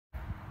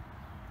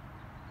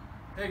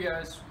Hey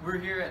guys, we're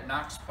here at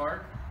Knox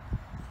Park.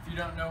 If you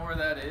don't know where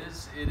that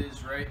is, it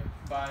is right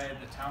by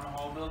the Town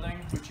Hall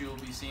building, which you will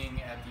be seeing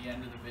at the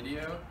end of the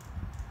video.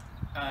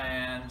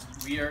 And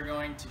we are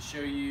going to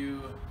show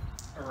you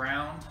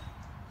around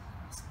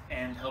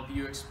and help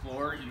you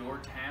explore your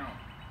town.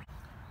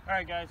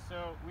 Alright guys,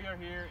 so we are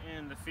here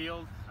in the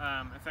field.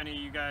 If any of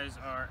you guys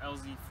are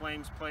LZ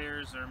Flames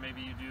players, or maybe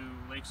you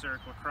do Lake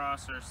Zurich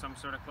lacrosse or some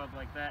sort of club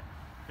like that,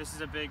 this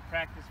is a big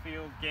practice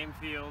field, game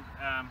field.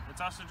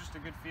 It's also just a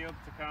good field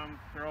to come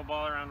throw a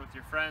ball around with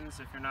your friends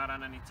if you're not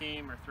on any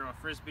team, or throw a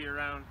frisbee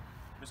around.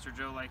 Mr.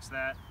 Joe likes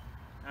that.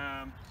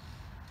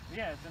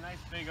 Yeah, it's a nice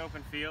big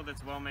open field.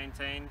 It's well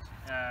maintained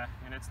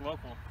and it's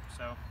local.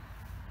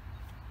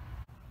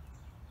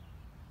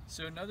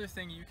 So another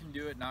thing you can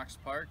do at Knox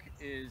Park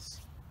is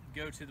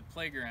go to the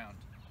playground.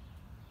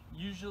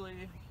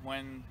 Usually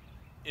when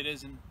it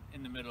isn't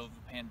in the middle of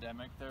the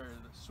pandemic, there are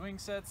the swing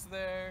sets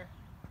there.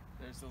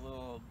 There's the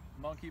little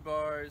monkey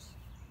bars.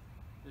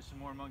 There's some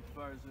more monkey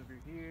bars over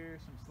here,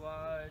 some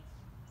slides.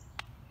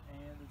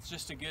 And it's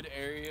just a good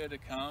area to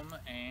come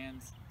and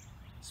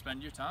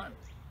spend your time.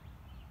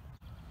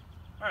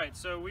 Alright,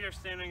 so we are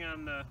standing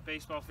on the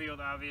baseball field,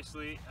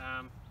 obviously.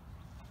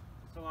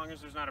 So long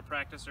as there's not a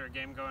practice or a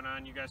game going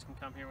on, you guys can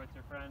come here with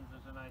your friends.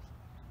 There's a nice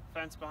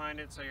fence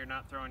behind it so you're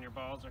not throwing your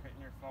balls or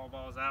hitting your foul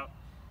balls out.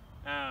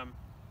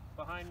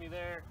 Behind me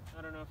there,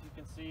 I don't know if you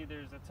can see,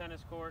 there's a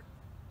tennis court.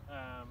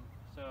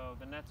 So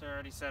the nets are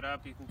already set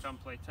up, you can come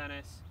play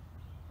tennis.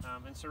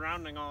 And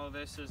surrounding all of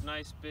this is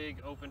nice big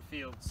open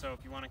fields. So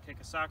if you want to kick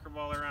a soccer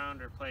ball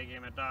around or play a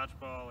game of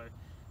dodgeball or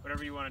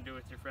whatever you want to do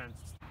with your friends.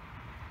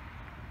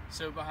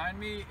 So behind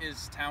me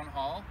is Town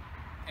Hall,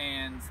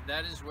 and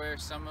that is where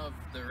some of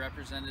the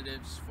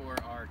representatives for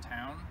our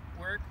town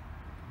work.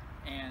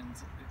 And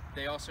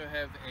they also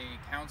have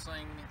a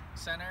counseling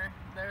center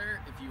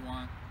there if you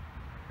want,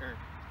 or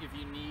if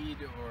you need,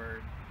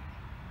 or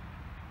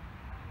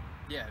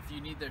yeah, if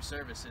you need their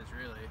services,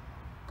 really.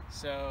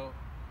 So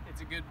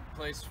it's a good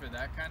place for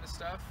that kind of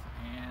stuff,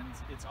 and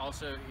it's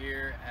also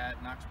here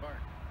at Knox Park.